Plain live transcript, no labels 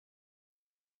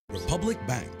Republic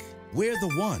Bank. We're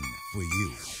the one for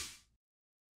you.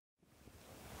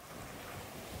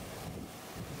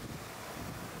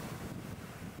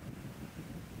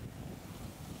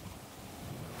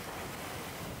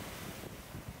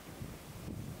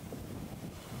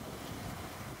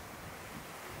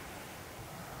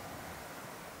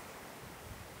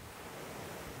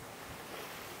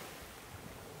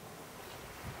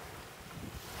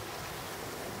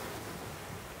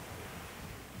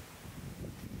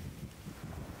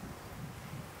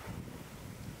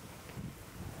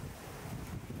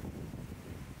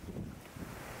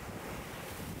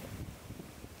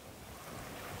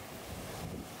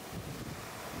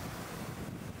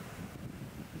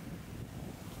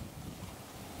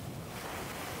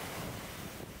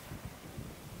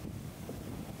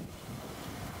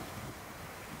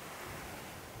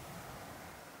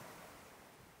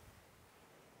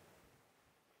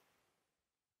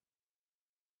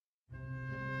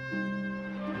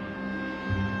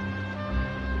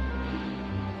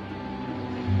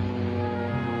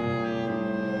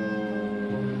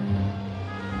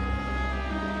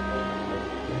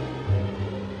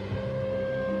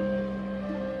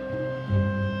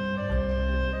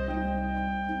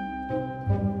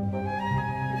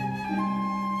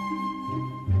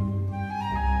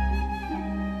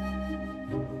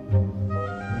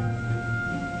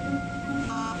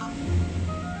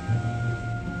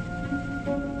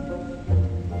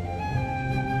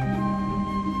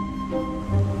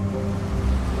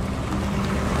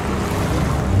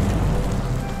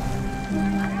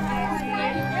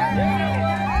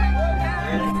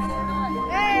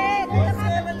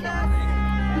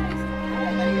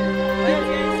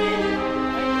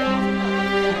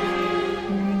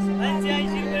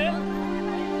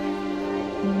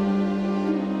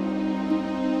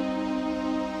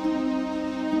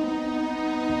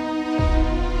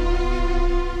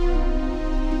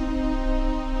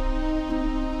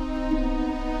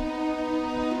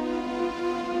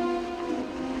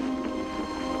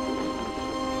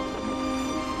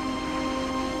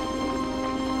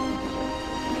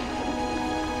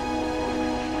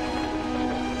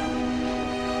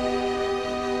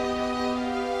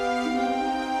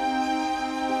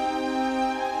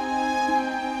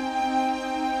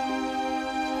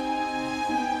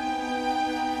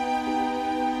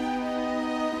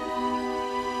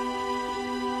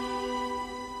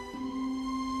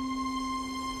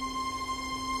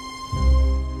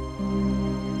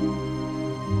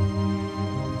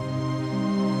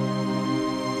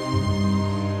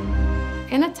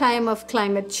 In a time of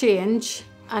climate change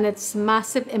and its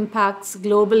massive impacts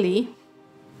globally,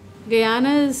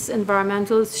 Guyana's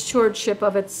environmental stewardship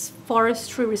of its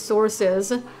forestry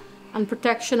resources and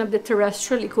protection of the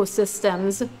terrestrial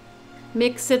ecosystems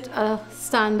makes it a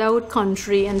standout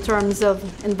country in terms of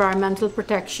environmental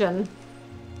protection.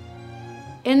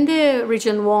 In the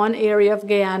Region 1 area of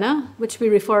Guyana, which we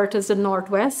refer to as the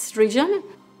Northwest region,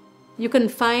 you can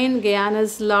find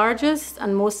Guyana's largest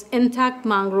and most intact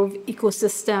mangrove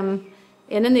ecosystem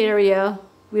in an area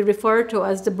we refer to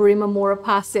as the Barima-Mora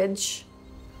Passage.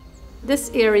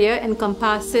 This area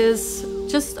encompasses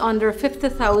just under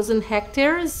 50,000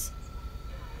 hectares,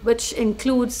 which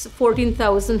includes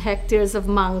 14,000 hectares of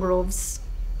mangroves.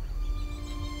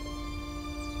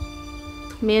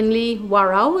 Mainly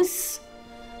Waraos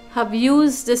have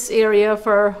used this area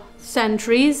for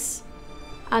centuries,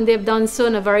 and they've done so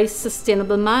in a very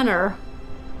sustainable manner.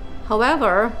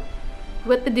 However,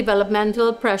 with the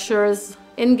developmental pressures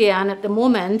in Guyana at the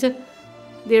moment,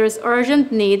 there is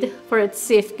urgent need for its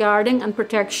safeguarding and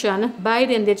protection by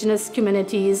the indigenous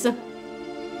communities.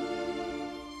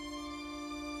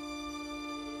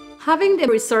 Having the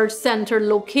research center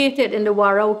located in the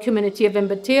Warao community of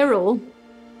Imbotero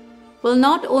will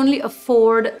not only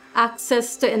afford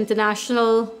access to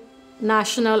international,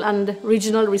 national, and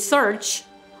regional research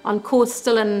on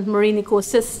coastal and marine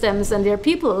ecosystems and their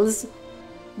peoples,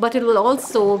 but it will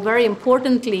also, very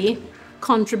importantly,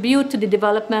 contribute to the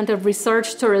development of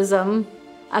research tourism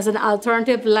as an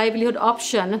alternative livelihood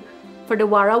option for the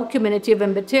Warao community of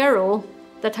Imbotero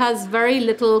that has very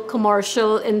little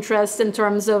commercial interest in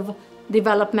terms of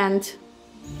development.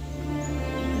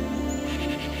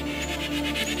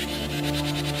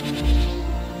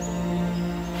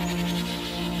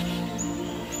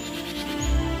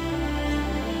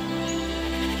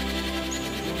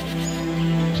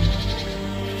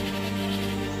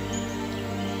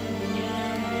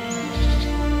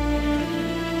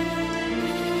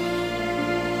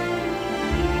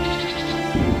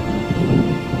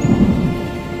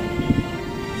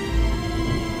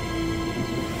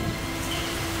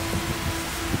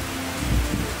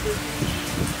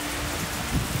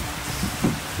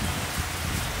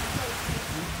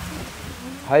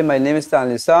 Hi, my name is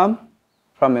Stanley Sam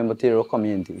from Imbotero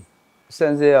community.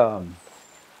 Since the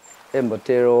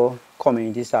Imbotero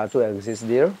community started to exist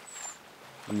there,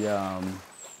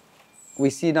 we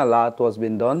seen a lot was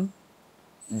been done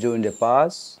during the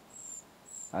past,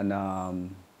 and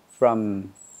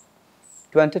from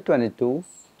 2022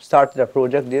 started a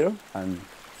project there, and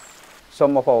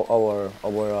some of our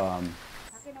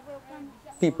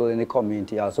people in the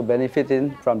community also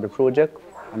benefiting from the project,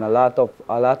 and a lot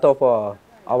of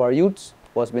our youth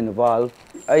was been involved.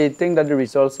 I think that the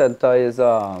research center is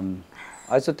I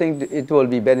also think it will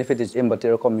be benefiting in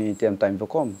Imbotero community in time to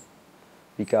come,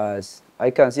 because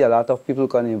I can see a lot of people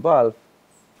can involve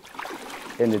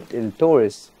in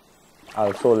tourists,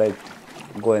 also like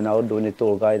going out doing a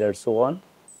tour guide and so on.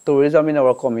 Tourism in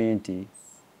our community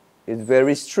is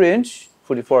very strange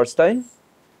for the first time,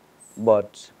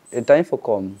 but in time to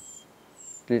come,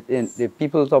 the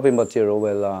people of Imbotero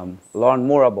will learn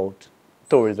more about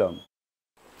tourism.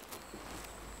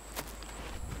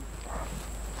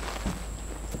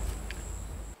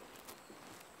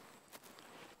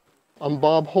 I'm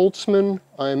Bob Holtzman.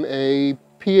 I'm a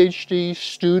PhD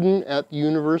student at the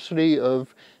University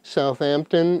of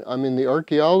Southampton. I'm in the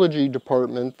archaeology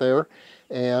department there,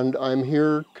 and I'm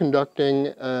here conducting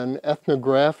an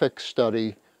ethnographic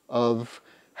study of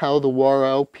how the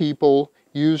Warao people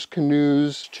use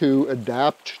canoes to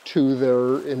adapt to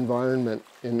their environment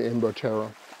in Imbotero.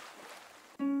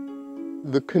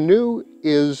 The canoe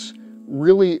is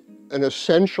really an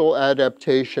essential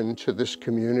adaptation to this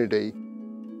community.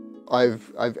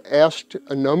 I've asked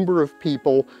a number of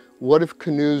people, what if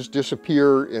canoes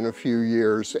disappear in a few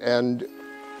years? And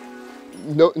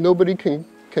nobody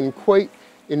can quite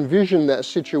envision that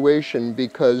situation,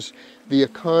 because the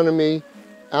economy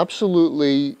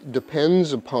absolutely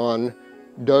depends upon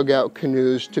dugout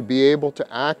canoes to be able to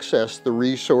access the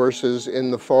resources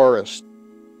in the forest.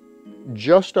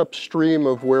 Just upstream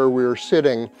of where we're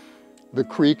sitting, the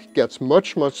creek gets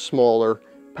much, much smaller.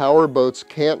 Power boats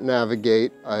can't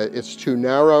navigate. It's too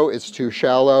narrow, it's too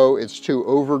shallow, it's too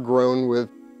overgrown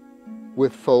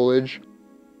with foliage.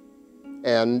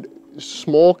 And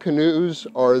small canoes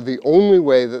are the only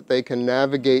way that they can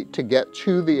navigate to get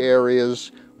to the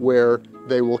areas where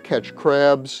they will catch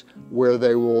crabs, where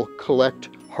they will collect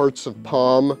hearts of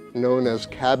palm, known as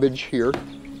cabbage here,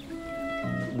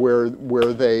 where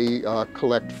they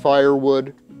collect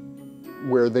firewood,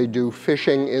 where they do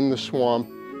fishing in the swamp.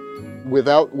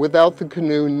 Without the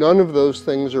canoe, none of those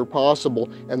things are possible,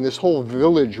 and this whole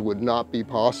village would not be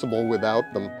possible without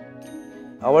them.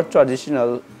 Our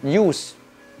traditional use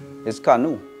is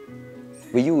canoe.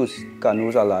 We use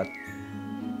canoes a lot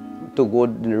to go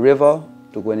in the river,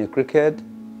 to go in the creekhead.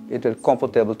 It is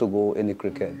comfortable to go in the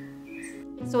creekhead.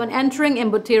 So when entering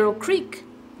Imbotero Creek,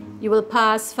 you will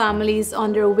pass families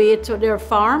on their way to their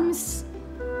farms.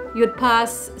 You'd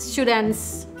pass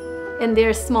students in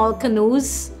their small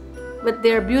canoes with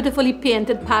their beautifully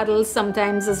painted paddles,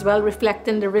 sometimes as well,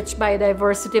 reflecting the rich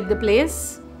biodiversity of the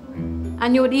place.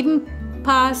 And you would even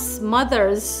pass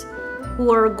mothers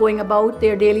who are going about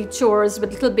their daily chores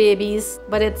with little babies.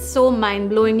 But it's so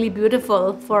mind-blowingly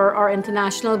beautiful for our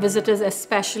international visitors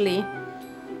especially,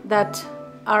 that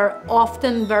are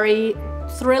often very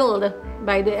thrilled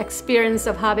by the experience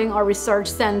of having our research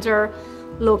center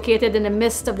located in the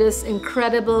midst of this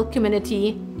incredible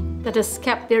community that has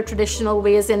kept their traditional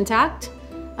ways intact.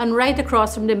 And right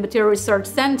across from the Imbotero Research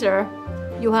Center,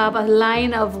 you have a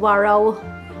line of Warao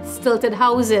stilted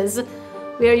houses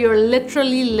where you're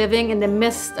literally living in the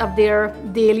midst of their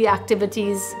daily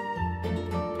activities.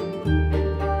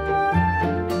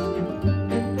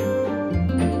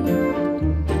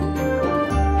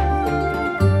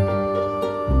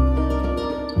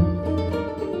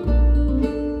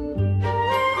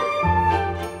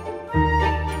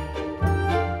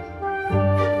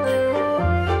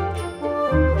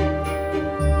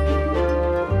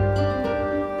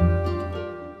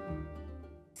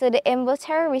 So the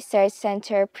Imbotero Research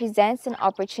Center presents an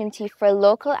opportunity for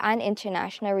local and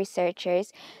international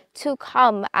researchers to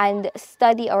come and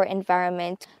study our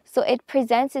environment. So it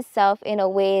presents itself in a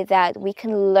way that we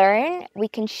can learn, we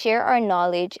can share our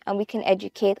knowledge, and we can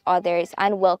educate others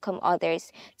and welcome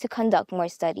others to conduct more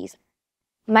studies.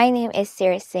 My name is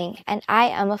Sarah Singh, and I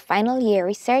am a final year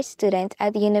research student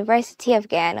at the University of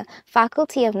Guyana,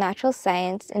 Faculty of Natural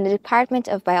Science in the Department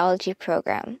of Biology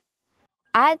program.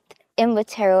 At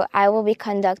Imbotero, I will be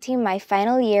conducting my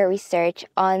final year research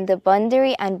on the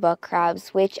Bundary and buck crabs,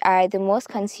 which are the most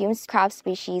consumed crab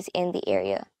species in the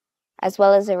area, as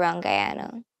well as around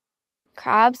Guyana.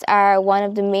 Crabs are one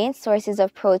of the main sources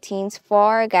of proteins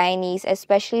for Guyanese,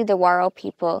 especially the Warao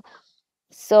people.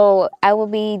 So I will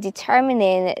be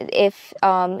determining if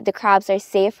the crabs are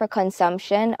safe for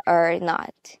consumption or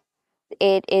not.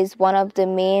 It is one of the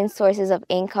main sources of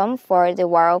income for the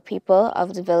Waro people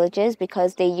of the villages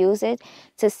because they use it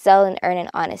to sell and earn an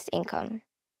honest income.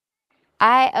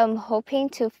 I am hoping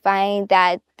to find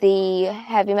that the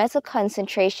heavy metal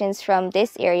concentrations from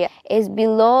this area is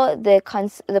below the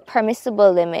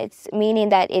permissible limits, meaning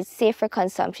that it's safe for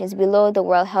consumption, it's below the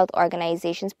World Health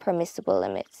Organization's permissible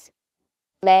limits.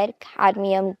 Lead,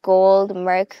 cadmium, gold,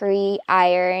 mercury,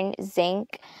 iron,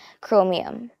 zinc,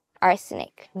 chromium,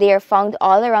 arsenic. They are found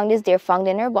all around us, they're found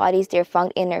in our bodies, they're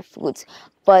found in our foods,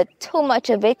 but too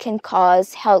much of it can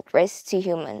cause health risks to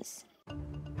humans.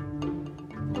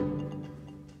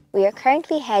 We are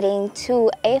currently heading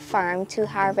to a farm to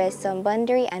harvest some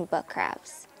bundery and buck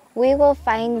crabs. We will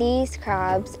find these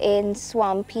crabs in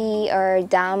swampy or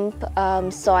damp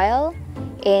soil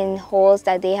in holes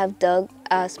that they have dug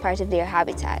as part of their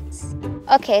habitats.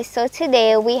 Okay, so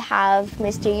today we have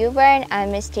Mr. Uburn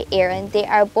and Mr. Aaron. They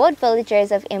are both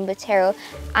villagers of Imbotero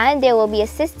and they will be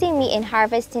assisting me in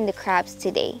harvesting the crabs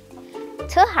today.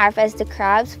 To harvest the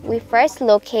crabs, we first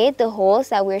locate the holes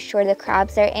that we're sure the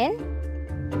crabs are in.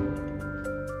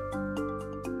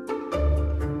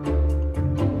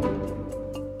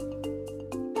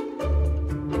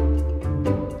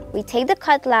 We take the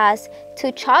cutlass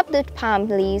to chop the palm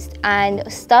leaves and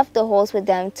stuff the holes with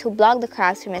them to block the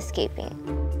crabs from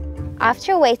escaping.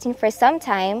 After waiting for some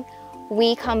time,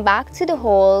 we come back to the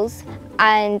holes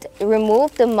and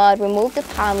remove the mud, remove the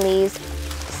palm leaves,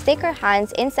 stick our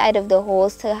hands inside of the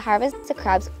holes to harvest the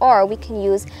crabs, or we can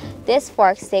use this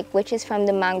fork stick, which is from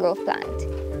the mangrove plant.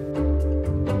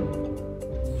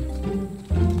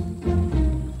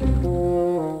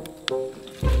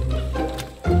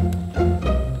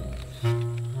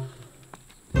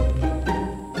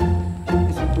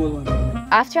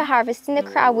 After harvesting the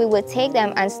crab, we would take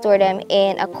them and store them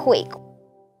in a quake.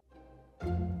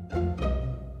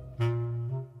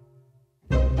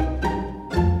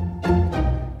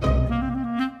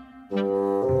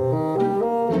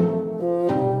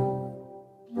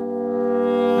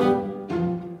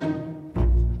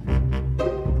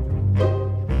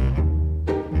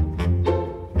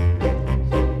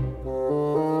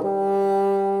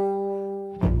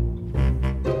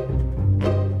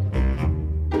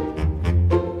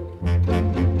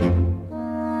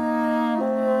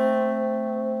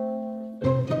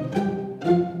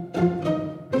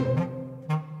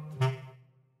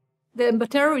 The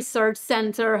Imbotero Research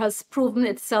Center has proven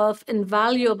itself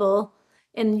invaluable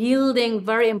in yielding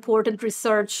very important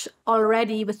research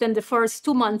already within the first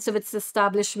 2 months of its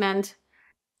establishment.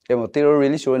 Imbotero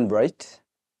really showing bright.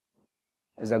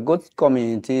 It's a good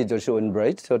community, just showing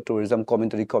bright, so tourism coming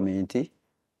to the community.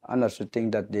 And I should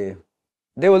think that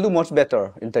they will do much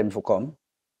better in time to come.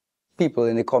 People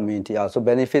in the community also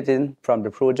benefiting from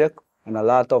the project, and a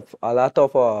lot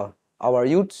of our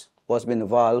youth was been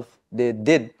involved. They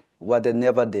did what they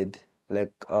never did,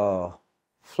 like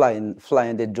flying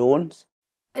the drones.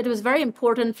 It was very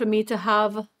important for me to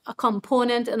have a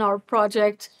component in our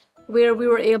project where we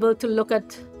were able to look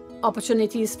at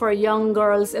opportunities for young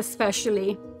girls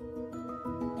especially.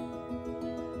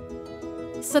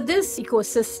 So this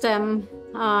ecosystem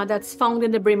that's found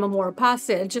in the Barima-Mora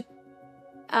Passage,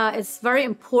 it's very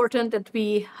important that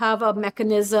we have a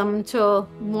mechanism to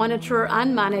monitor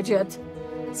and manage it.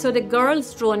 So the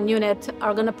Girls Drone Unit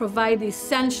are going to provide the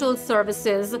essential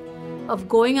services of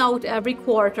going out every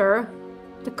quarter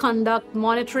to conduct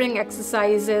monitoring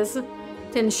exercises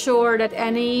to ensure that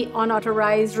any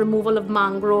unauthorized removal of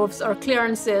mangroves or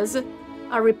clearances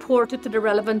are reported to the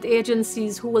relevant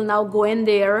agencies who will now go in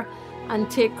there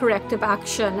and take corrective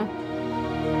action.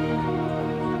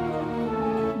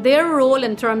 Their role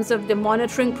in terms of the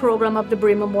monitoring program of the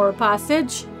Barima-Mora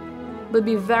Passage will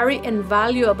be very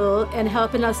invaluable in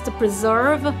helping us to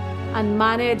preserve and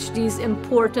manage these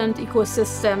important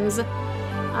ecosystems.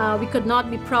 We could not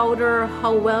be prouder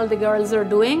how well the girls are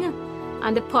doing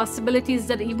and the possibilities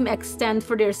that even extend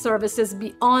for their services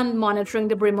beyond monitoring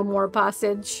the Barima-Mora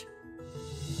Passage.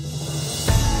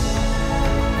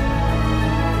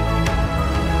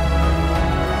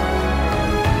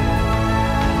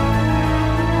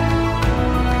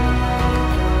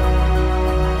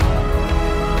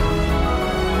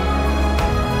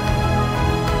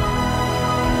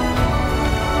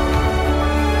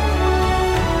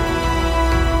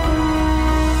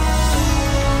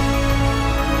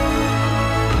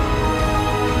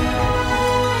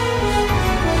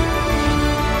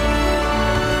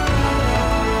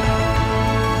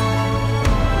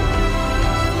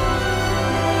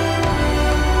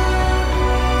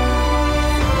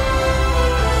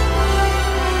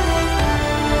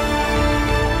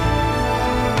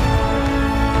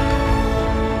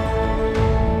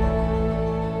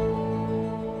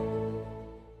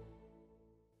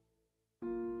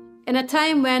 In a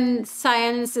time when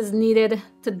science is needed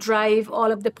to drive all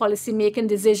of the policy-making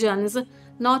decisions,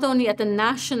 not only at the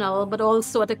national but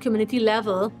also at the community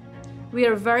level, we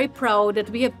are very proud that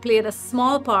we have played a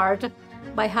small part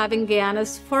by having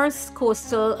Guyana's first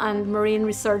coastal and marine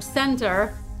research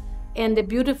center in the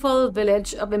beautiful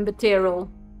village of Imbotero.